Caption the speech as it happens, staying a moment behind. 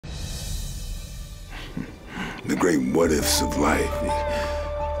the great what-ifs of life.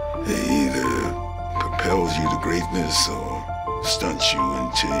 It either propels you to greatness or stunts you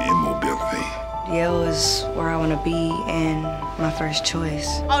into immobility. Yale is where I want to be and my first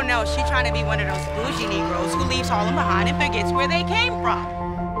choice. Oh no, she's trying to be one of those bougie Negroes who leaves Harlem behind and forgets where they came from.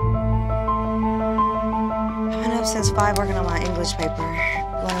 I've been up since 5 working on my English paper.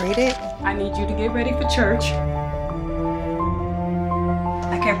 You want to read it? I need you to get ready for church.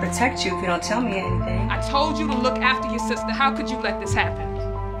 I can't protect you if you don't tell me anything. I told you to look after your sister. How could you let this happen?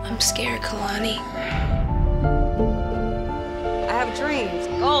 I'm scared, Kalani. I have dreams,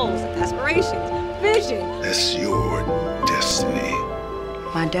 goals, aspirations, vision. That's your destiny.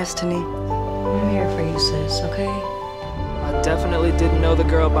 My destiny? I'm here for you, sis, okay? I definitely didn't know the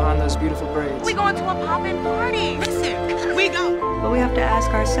girl behind those beautiful braids. We going to a poppin' party. Listen, we go. But we have to ask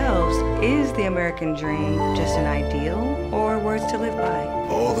ourselves, is the American dream just an ideal or words to live by?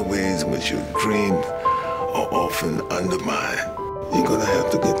 All the ways in which your dreams are often undermined. You're gonna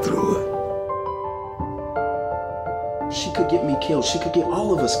have to get through it. She could get me killed. She could get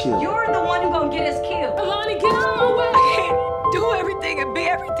all of us killed. You're the one who's gonna get us killed. Kalani, get out of my way! I can't do everything and be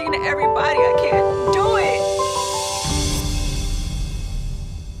everything to everybody. I can't.